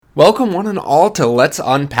Welcome, one and all, to Let's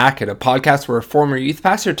Unpack It, a podcast where a former youth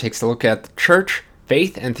pastor takes a look at the church,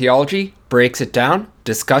 faith, and theology, breaks it down,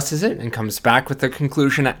 discusses it, and comes back with a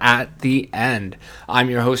conclusion at the end. I'm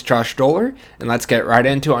your host, Josh Doler, and let's get right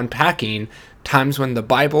into unpacking times when the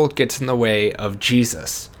Bible gets in the way of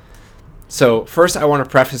Jesus. So, first, I want to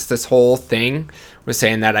preface this whole thing with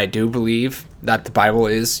saying that I do believe that the Bible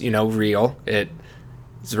is, real. It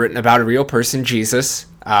is written about a real person, Jesus.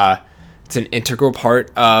 It's an integral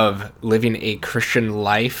part of living a Christian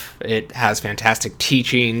life. It has fantastic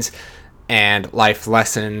teachings and life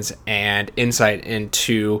lessons and insight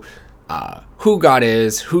into who God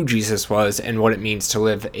is, who Jesus was, and what it means to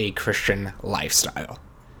live a Christian lifestyle.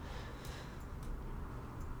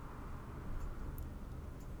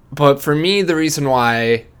 But for me, the reason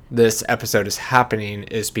why this episode is happening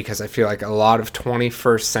is because I feel like a lot of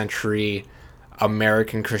 21st century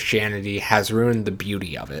American Christianity has ruined the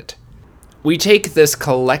beauty of it. We take this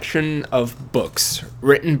collection of books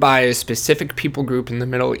written by a specific people group in the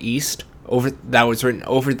Middle East that was written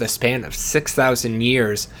over the span of 6,000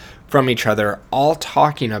 years from each other, all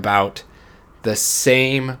talking about the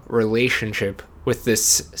same relationship with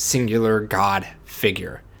this singular God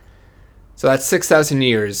figure. So that's 6,000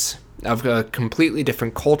 years of a completely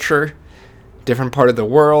different culture, different part of the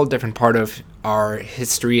world, different part of our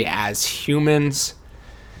history as humans.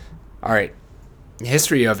 All right.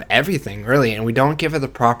 History of everything, really, and we don't give it the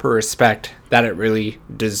proper respect that it really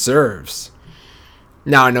deserves.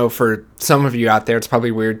 Now, I know for some of you out there, it's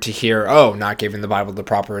probably weird to hear, not giving the Bible the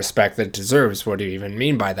proper respect that it deserves. What do you even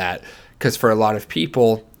mean by that? Because for a lot of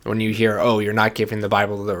people, when you hear, you're not giving the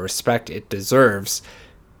Bible the respect it deserves,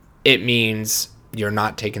 it means you're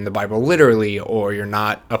not taking the Bible literally, or you're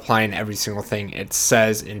not applying every single thing it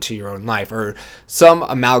says into your own life, or some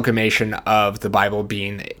amalgamation of the Bible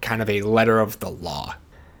being kind of a letter of the law.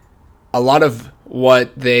 A lot of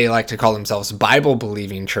what they like to call themselves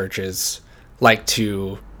Bible-believing churches like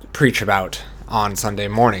to preach about on Sunday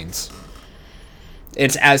mornings.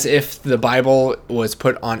 It's as if the Bible was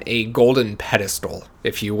put on a golden pedestal,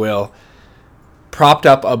 if you will, propped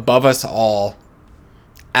up above us all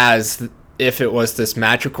as if it was this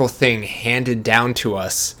magical thing handed down to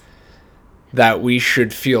us that we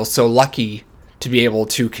should feel so lucky to be able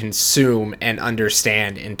to consume and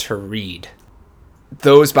understand and to read.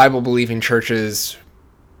 Those Bible-believing churches,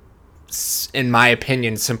 in my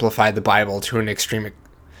opinion, simplify the Bible to an extreme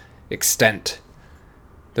extent.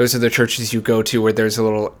 Those are the churches you go to where there's a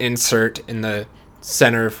little insert in the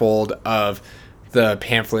centerfold of the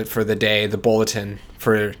pamphlet for the day, the bulletin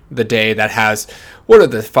for the day that has, what are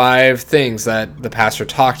the 5 things that the pastor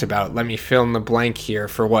talked about? Let me fill in the blank here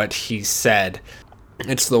for what he said.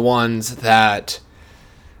 It's the ones that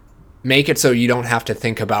make it so you don't have to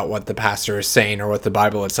think about what the pastor is saying or what the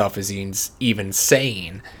Bible itself is even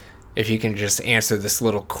saying. If you can just answer this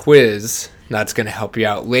little quiz that's going to help you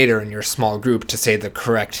out later in your small group to say the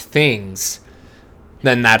correct things,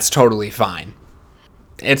 then that's totally fine.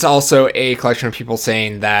 It's also a collection of people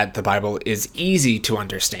saying that the Bible is easy to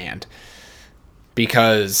understand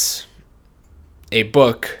because a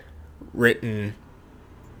book written,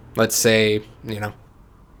 let's say,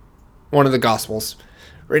 one of the Gospels,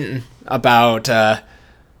 written about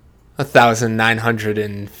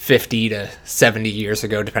 1,950 to 70 years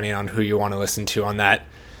ago, depending on who you want to listen to on that,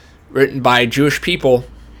 written by Jewish people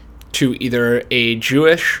to either a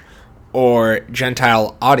Jewish or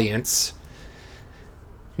Gentile audience,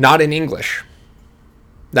 not in English.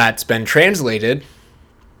 That's been translated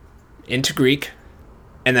into Greek,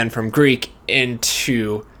 and then from Greek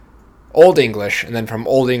into Old English, and then from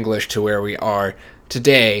Old English to where we are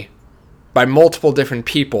today by multiple different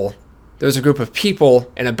people. There was a group of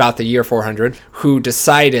people in about the year 400 who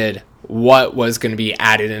decided what was going to be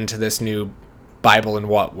added into this new Bible and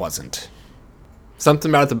what wasn't. Something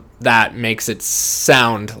about that makes it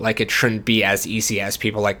sound like it shouldn't be as easy as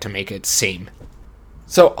people like to make it seem.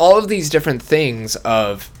 So all of these different things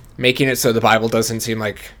of making it so the Bible doesn't seem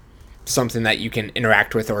like something that you can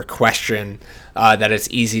interact with or question, that it's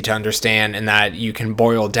easy to understand, and that you can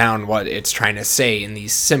boil down what it's trying to say in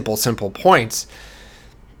these simple points,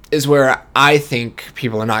 is where I think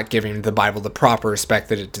people are not giving the Bible the proper respect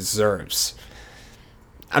that it deserves.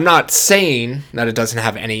 I'm not saying that it doesn't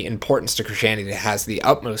have any importance to Christianity. It has the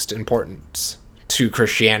utmost importance to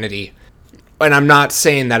Christianity. And I'm not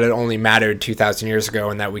saying that it only mattered 2,000 years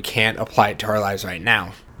ago and that we can't apply it to our lives right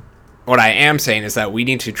now. What I am saying is that we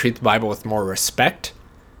need to treat the Bible with more respect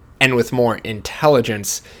and with more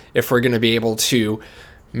intelligence if we're going to be able to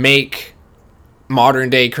make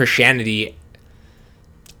modern day Christianity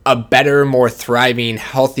a better, more thriving,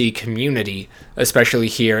 healthy community, especially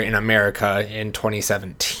here in America in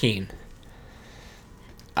 2017.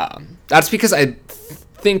 That's because I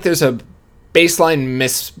think there's a baseline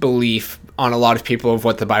misbelief on a lot of people of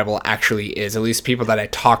what the Bible actually is, at least people that I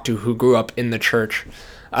talk to who grew up in the church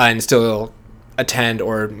and still attend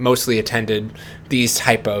or mostly attended these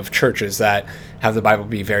type of churches that have the Bible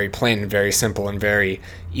be very plain and very simple and very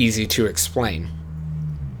easy to explain.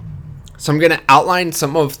 So I'm going to outline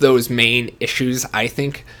some of those main issues I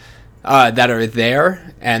think that are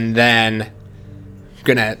there, and then I'm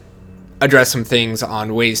going to address some things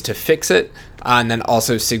on ways to fix it, and then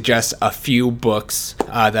also suggest a few books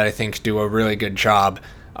that I think do a really good job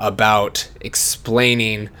about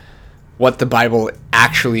explaining what the Bible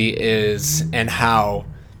actually is and how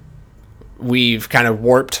we've kind of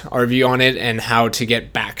warped our view on it and how to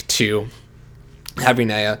get back to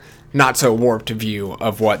having a not so warped view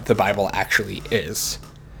of what the Bible actually is.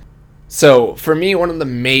 So for me, one of the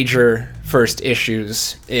major first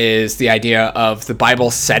issues is the idea of the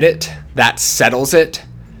Bible said it, that settles it.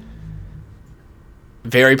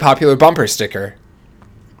 Very popular bumper sticker.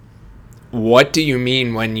 What do you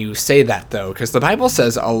mean when you say that, though? Because the Bible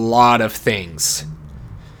says a lot of things.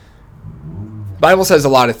 The Bible says a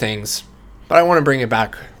lot of things, but I want to bring it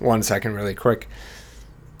back 1 second really quick.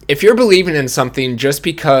 If you're believing in something just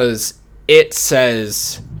because it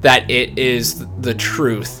says that it is the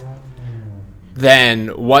truth, then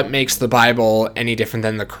what makes the Bible any different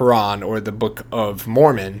than the Quran or the Book of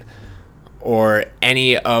Mormon or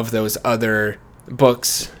any of those other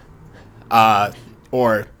books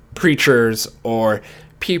or preachers or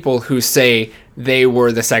people who say they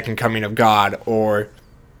were the second coming of God or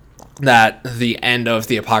that the end of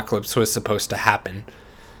the apocalypse was supposed to happen?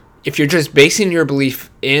 If you're just basing your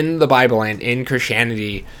belief in the Bible and in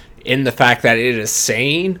Christianity in the fact that it is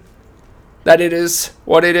saying that it is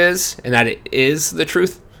what it is and that it is the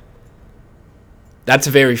truth, that's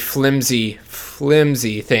a very flimsy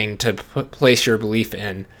thing to place your belief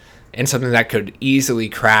in, and something that could easily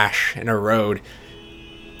crash and erode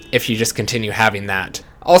if you just continue having that.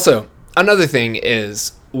 Also, another thing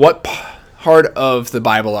is, what part of the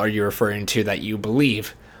Bible are you referring to that you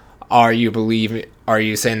believe? Are you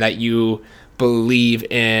saying that you believe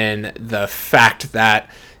in the fact that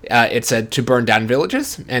it said to burn down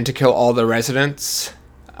villages and to kill all the residents,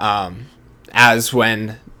 as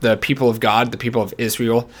when the people of God, the people of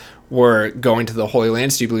Israel, were going to the Holy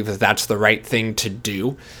Lands? Do you believe that that's the right thing to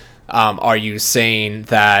do? Are you saying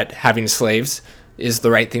that having slaves is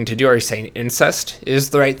the right thing to do? Are you saying incest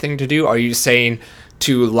is the right thing to do? Are you saying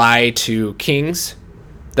to lie to kings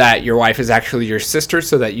that your wife is actually your sister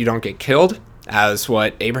so that you don't get killed, as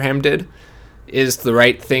what Abraham did, is the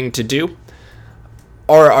right thing to do?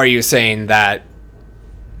 Or are you saying that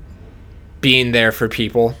being there for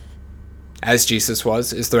people, as Jesus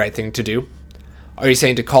was, is the right thing to do? Are you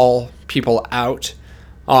saying to call people out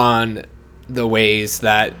on the ways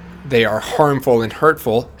that they are harmful and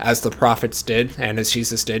hurtful, as the prophets did and as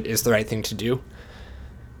Jesus did, is the right thing to do?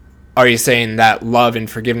 Are you saying that love and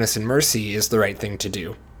forgiveness and mercy is the right thing to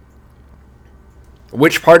do?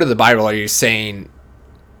 Which part of the Bible are you saying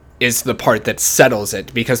is the part that settles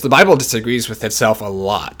it? Because the Bible disagrees with itself a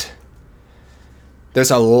lot.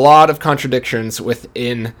 There's a lot of contradictions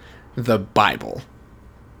within the Bible.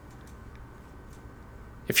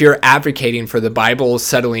 If you're advocating for the Bible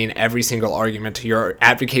settling every single argument, you're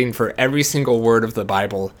advocating for every single word of the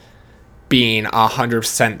Bible being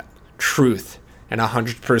 100% truth and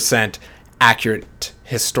 100% accurate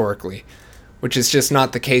historically, which is just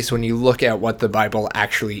not the case when you look at what the Bible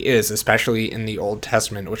actually is, especially in the Old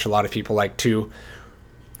Testament, which a lot of people like to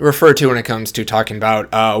refer to when it comes to talking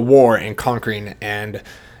about war and conquering and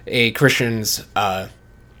a Christian's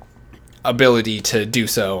ability to do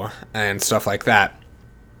so and stuff like that.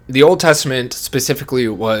 The Old Testament specifically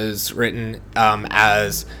was written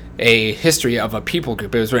as a history of a people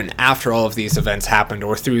group. It was written after all of these events happened,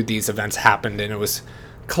 or through these events happened, and it was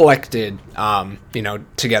collected,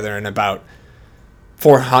 together in about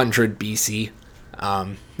 400 BC,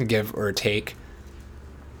 give or take,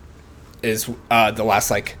 is the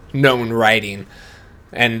last known writing.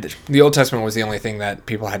 And the Old Testament was the only thing that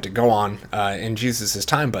people had to go on in Jesus'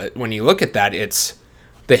 time. But when you look at that, it's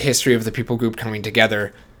the history of the people group coming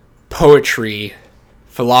together, poetry,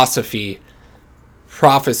 philosophy,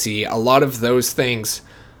 prophecy, a lot of those things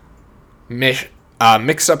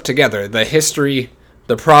mixed up together. The history,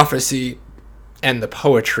 the prophecy, and the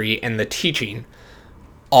poetry and the teaching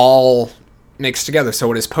all mixed together. So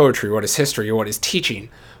what is poetry? What is history? What is teaching?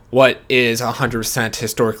 What is 100%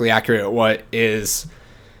 historically accurate? What is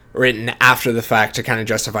written after the fact to kind of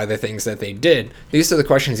justify the things that they did. These are the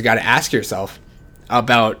questions you got to ask yourself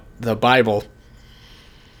about the Bible.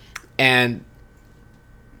 And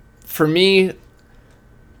for me,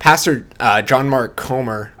 Pastor John Mark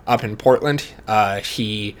Comer up in Portland,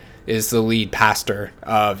 he is the lead pastor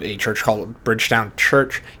of a church called Bridgetown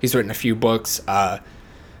Church. He's written a few books.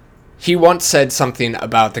 He once said something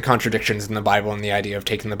about the contradictions in the Bible and the idea of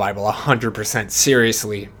taking the Bible 100%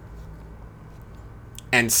 seriously,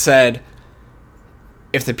 and said,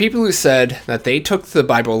 if the people who said that they took the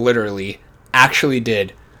Bible literally actually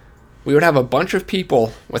did, we would have a bunch of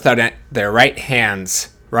people without their right hands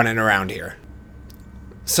running around here.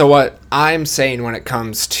 So what I'm saying when it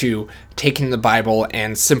comes to taking the Bible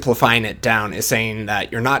and simplifying it down is saying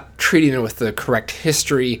that you're not treating it with the correct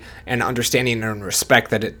history and understanding and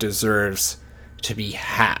respect that it deserves to be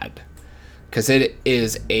had. Because it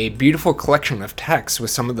is a beautiful collection of texts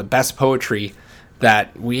with some of the best poetry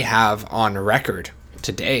that we have on record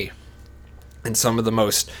today, and some of the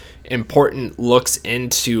most important looks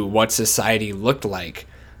into what society looked like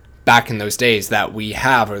back in those days that we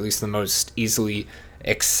have, or at least the most easily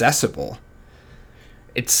accessible.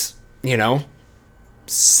 It's,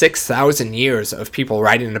 6,000 years of people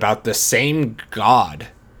writing about the same God.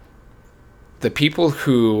 The people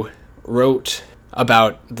who wrote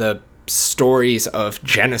about the stories of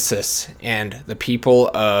Genesis and the people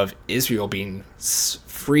of Israel being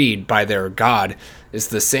freed by their God is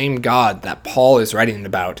the same God that Paul is writing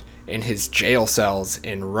about in his jail cells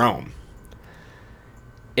in Rome.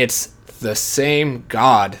 It's the same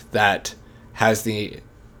God that has the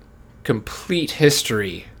complete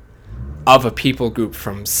history of a people group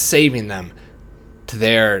from saving them to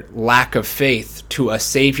their lack of faith to a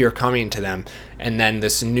savior coming to them, and then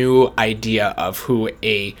this new idea of who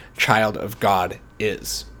a child of God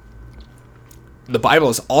is. The Bible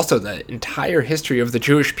is also the entire history of the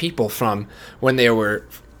Jewish people from when they were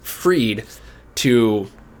freed to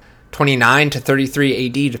 29 to 33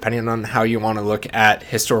 AD, depending on how you want to look at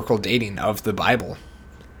historical dating of the Bible.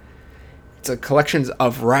 It's a collection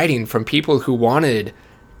of writing from people who wanted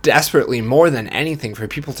desperately more than anything for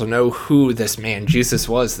people to know who this man Jesus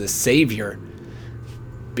was, the Savior,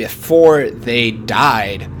 before they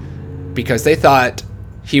died, because they thought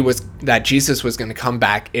that Jesus was going to come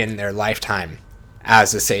back in their lifetime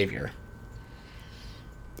as a Savior.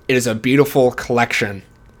 It is a beautiful collection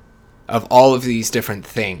of all of these different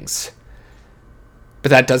things. But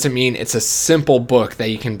that doesn't mean it's a simple book that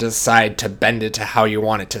you can decide to bend it to how you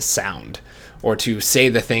want it to sound, or to say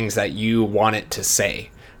the things that you want it to say.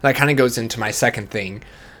 That kind of goes into my second thing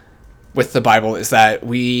with the Bible, is that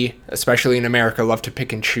we, especially in America, love to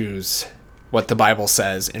pick and choose what the Bible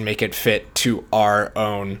says and make it fit to our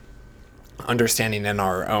own understanding and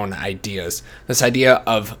our own ideas. This idea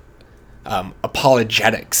of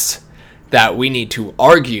apologetics, that we need to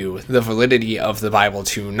argue the validity of the Bible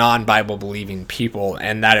to non-Bible believing people,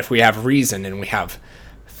 and that if we have reason and we have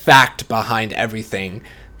fact behind everything,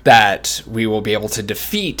 that we will be able to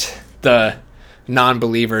defeat the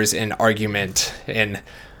non-believers in argument, in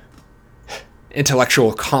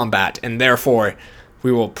intellectual combat, and therefore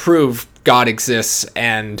we will prove God exists.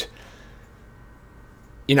 And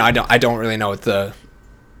I don't really know what the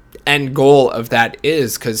end goal of that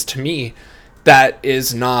is, because to me that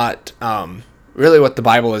is not really what the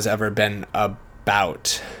Bible has ever been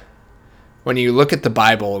about. When you look at the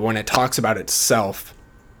Bible, when it talks about itself,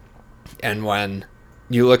 and when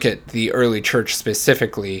you look at the early church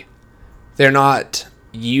specifically, they're not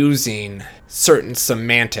using certain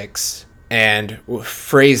semantics and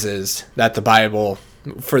phrases that the Bible,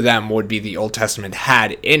 for them, would be the Old Testament,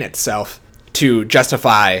 had in itself to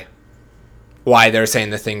justify why they're saying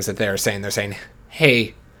the things that they're saying. They're saying,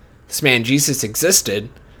 hey, this man Jesus existed.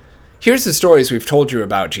 Here's the stories we've told you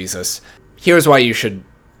about Jesus. Here's why you should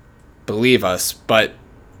believe us. But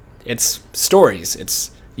it's stories.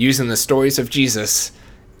 It's using the stories of Jesus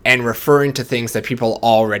and referring to things that people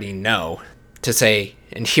already know to say,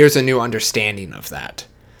 and here's a new understanding of that.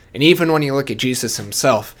 And even when you look at Jesus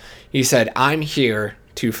himself, he said, I'm here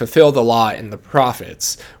to fulfill the law and the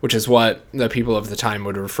prophets, which is what the people of the time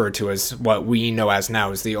would refer to as what we know as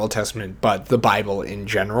now as the Old Testament, but the Bible in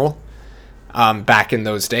general. Back in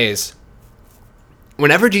those days,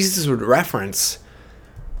 whenever Jesus would reference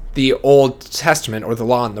the Old Testament or the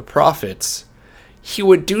law and the prophets, he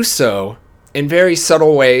would do so in very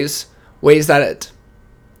subtle ways that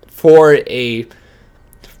for a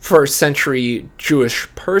first century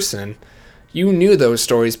Jewish person, you knew those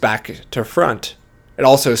stories back to front. It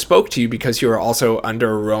also spoke to you because you were also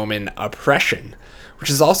under Roman oppression, which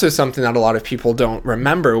is also something that a lot of people don't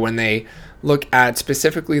remember when they look at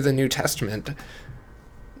specifically the New Testament.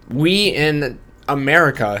 we in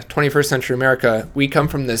America, 21st century America, we come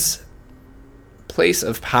from this place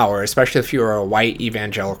of power, especially if you're a white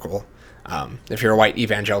evangelical. If you're a white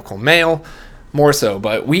evangelical male, more so.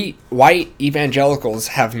 But we white evangelicals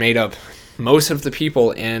have made up most of the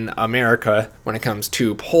people in America when it comes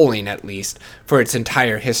to polling, at least for its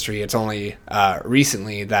entire history. It's only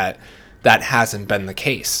recently that hasn't been the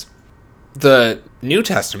case. The New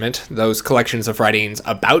Testament, those collections of writings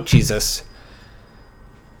about Jesus,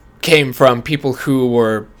 came from people who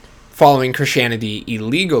were following Christianity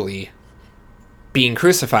illegally, being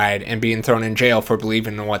crucified and being thrown in jail for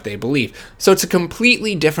believing in what they believe. So it's a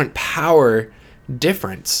completely different power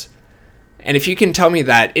difference. And if you can tell me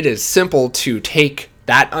that it is simple to take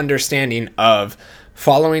that understanding of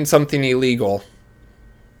following something illegal,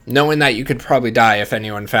 knowing that you could probably die if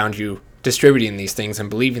anyone found you distributing these things and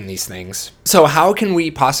believing these things. So how can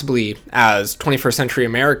we possibly, as 21st century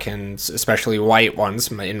Americans, especially white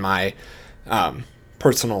ones in my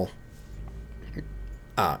personal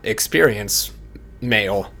experience,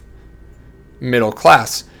 male, middle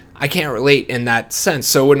class, I can't relate in that sense.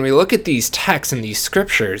 So when we look at these texts and these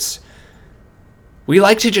scriptures, we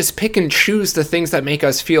like to just pick and choose the things that make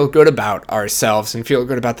us feel good about ourselves and feel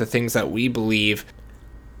good about the things that we believe,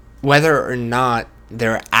 whether or not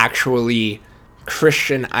they're actually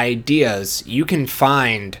Christian ideas. You can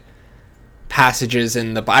find passages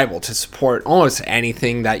in the Bible to support almost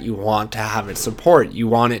anything that you want to have it support. You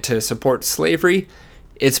want it to support slavery?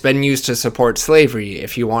 It's been used to support slavery.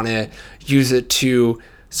 If you want to use it to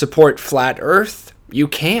support flat earth, you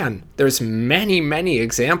can. There's many, many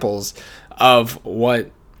examples of what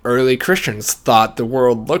early Christians thought the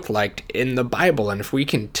world looked like in the Bible. And if we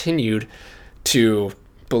continued to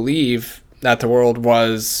believe that the world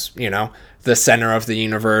was, the center of the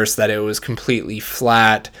universe, that it was completely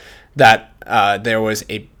flat, that there was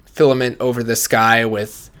a filament over the sky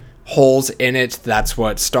with holes in it, that's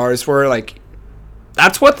what stars were,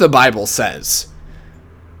 that's what the Bible says.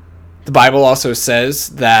 The Bible also says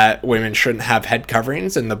that women shouldn't have head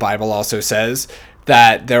coverings, and the Bible also says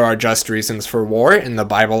that there are just reasons for war, and the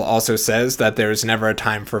Bible also says that there's never a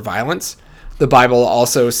time for violence. The Bible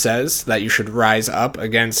also says that you should rise up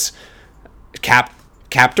against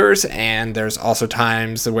captors, and there's also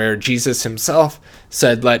times where Jesus himself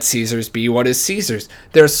said, let Caesar's be what is Caesar's.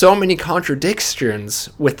 There are so many contradictions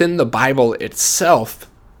within the Bible itself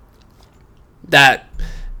that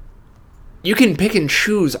you can pick and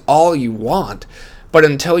choose all you want, but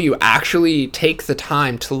until you actually take the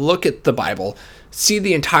time to look at the Bible, see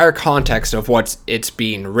the entire context of what it's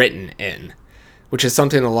being written in, which is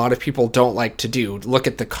something a lot of people don't like to do. Look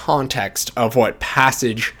at the context of what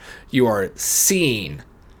passage you are seeing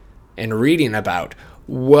and reading about.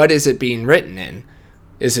 What is it being written in?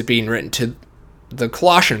 Is it being written to the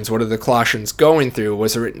Colossians? What are the Colossians going through?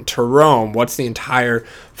 Was it written to Rome? What's the entire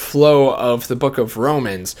flow of the book of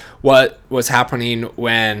Romans? What was happening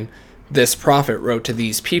when this prophet wrote to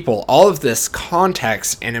these people? All of this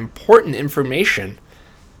context and important information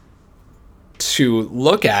to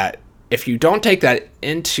look at. If you don't take that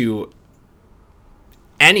into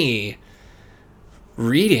any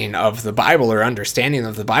reading of the Bible or understanding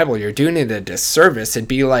of the Bible, you're doing it a disservice. It'd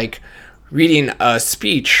be like reading a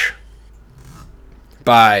speech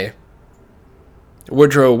by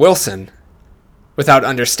Woodrow Wilson without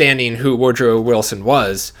understanding who Woodrow Wilson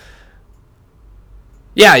was.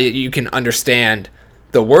 Yeah, you can understand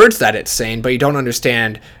the words that it's saying, but you don't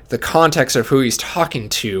understand the context of who he's talking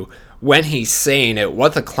to, when he's saying it,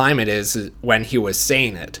 what the climate is when he was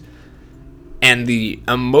saying it, and the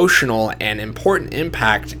emotional and important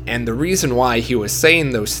impact and the reason why he was saying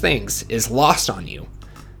those things is lost on you.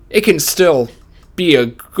 It can still be a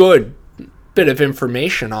good bit of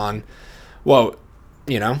information on,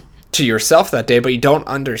 to yourself that day, but you don't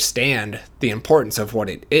understand the importance of what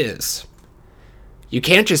it is. You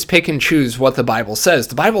can't just pick and choose what the Bible says.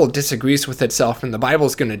 The Bible disagrees with itself, and the Bible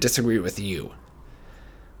is going to disagree with you,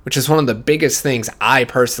 which is one of the biggest things I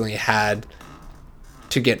personally had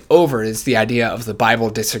to get over, is the idea of the Bible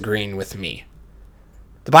disagreeing with me.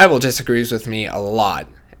 The Bible disagrees with me a lot,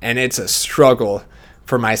 and it's a struggle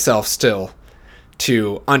for myself still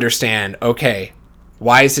to understand, okay,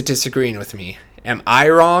 why is it disagreeing with me? Am I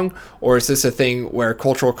wrong? Or is this a thing where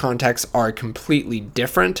cultural contexts are completely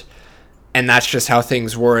different, and that's just how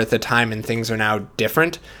things were at the time and things are now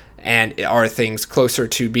different? And are things closer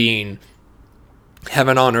to being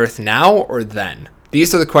heaven on earth now or then?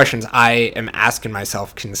 These are the questions I am asking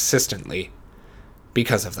myself consistently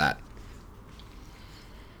because of that.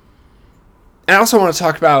 And I also want to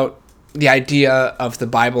talk about the idea of the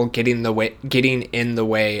Bible getting in the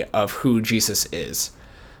way of who Jesus is.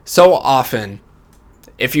 So often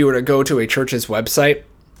if you were to go to a church's website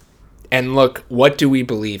and look, what do we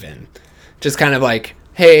believe in? Just kind of like,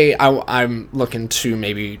 hey, I'm looking to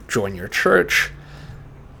maybe join your church.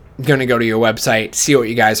 I'm going to go to your website, see what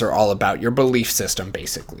you guys are all about, your belief system,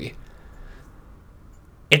 basically.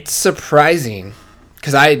 It's surprising,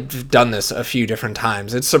 because I've done this a few different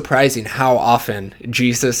times, it's surprising how often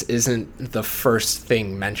Jesus isn't the first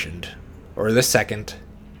thing mentioned, or the second,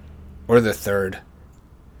 or the third.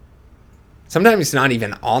 Sometimes he's not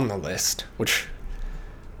even on the list, which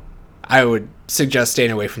I would suggest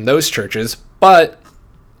staying away from those churches, but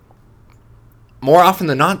more often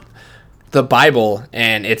than not, the Bible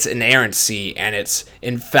and its inerrancy and its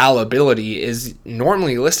infallibility is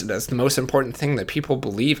normally listed as the most important thing that people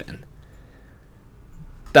believe in.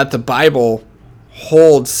 That the Bible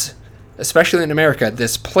holds, especially in America,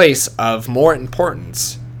 this place of more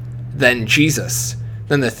importance than Jesus,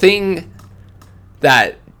 than the thing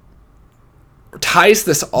that ties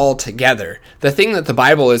this all together, the thing that the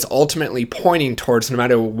Bible is ultimately pointing towards no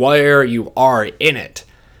matter where you are in it.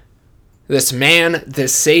 This man,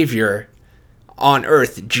 this Savior on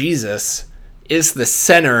earth, Jesus, is the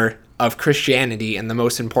center of Christianity and the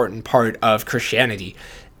most important part of Christianity.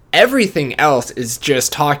 Everything else is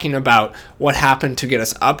just talking about what happened to get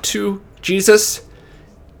us up to Jesus,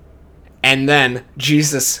 and then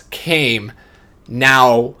Jesus came.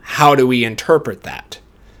 Now, how do we interpret that?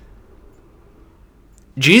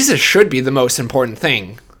 Jesus should be the most important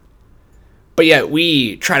thing, but yet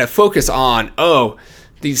we try to focus on,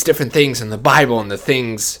 these different things in the Bible and the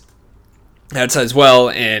things that says, well,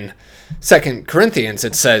 in 2 Corinthians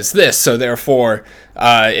it says this, so therefore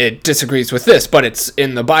it disagrees with this, but it's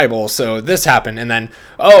in the Bible, so this happened. And then,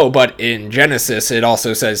 but in Genesis it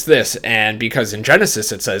also says this, and because in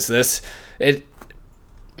Genesis it says this,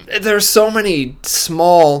 there's so many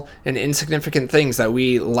small and insignificant things that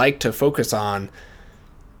we like to focus on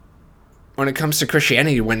when it comes to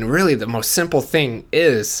Christianity, when really the most simple thing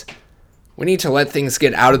is we need to let things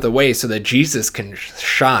get out of the way so that Jesus can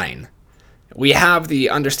shine. We have the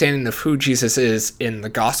understanding of who Jesus is in the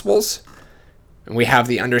Gospels, and we have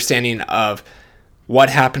the understanding of what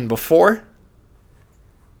happened before,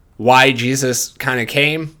 why Jesus kind of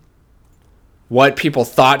came, what people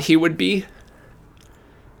thought he would be,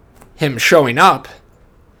 him showing up,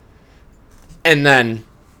 and then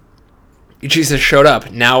Jesus showed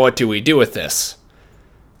up. Now what do we do with this?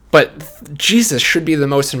 But Jesus should be the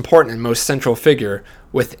most important and most central figure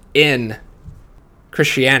within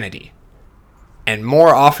Christianity. And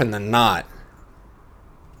more often than not,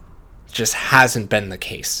 it just hasn't been the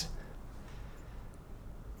case.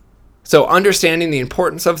 So understanding the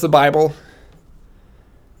importance of the Bible,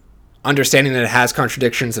 understanding that it has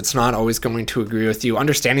contradictions, it's not always going to agree with you,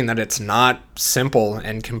 understanding that it's not simple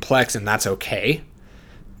and complex, and that's okay,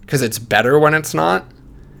 because it's better when it's not.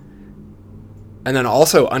 And then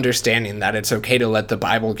also understanding that it's okay to let the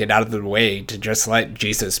Bible get out of the way, to just let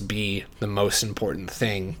Jesus be the most important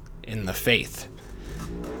thing in the faith.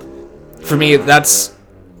 For me, that's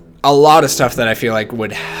a lot of stuff that I feel like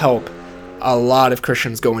would help a lot of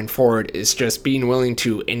Christians going forward, is just being willing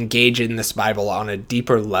to engage in this Bible on a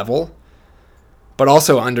deeper level, but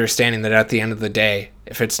also understanding that at the end of the day,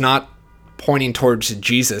 if it's not pointing towards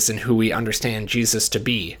Jesus and who we understand Jesus to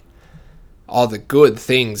be, all the good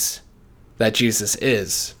things that Jesus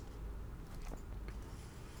is,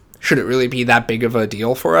 should it really be that big of a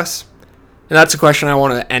deal for us? And that's a question I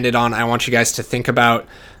want to end it on. I want you guys to think about.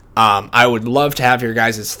 I would love to have your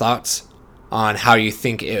guys' thoughts on how you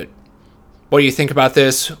think what do you think about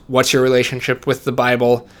this? What's your relationship with the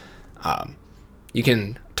Bible? You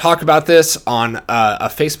can talk about this on a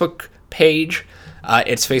Facebook page.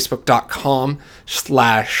 It's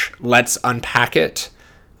facebook.com/Let's Unpack It.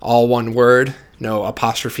 All one word, no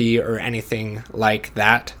apostrophe or anything like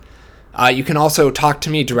that. You can also talk to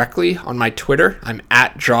me directly on my Twitter. I'm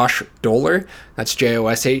at Josh Dolar. That's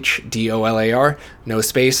JOSHDOLAR. No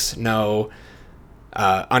space, no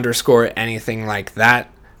underscore, anything like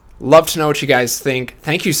that. Love to know what you guys think.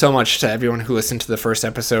 Thank you so much to everyone who listened to the first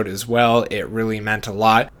episode as well. It really meant a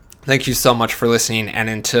lot. Thank you so much for listening, and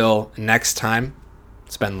until next time,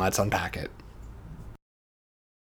 it's been Let's Unpack It.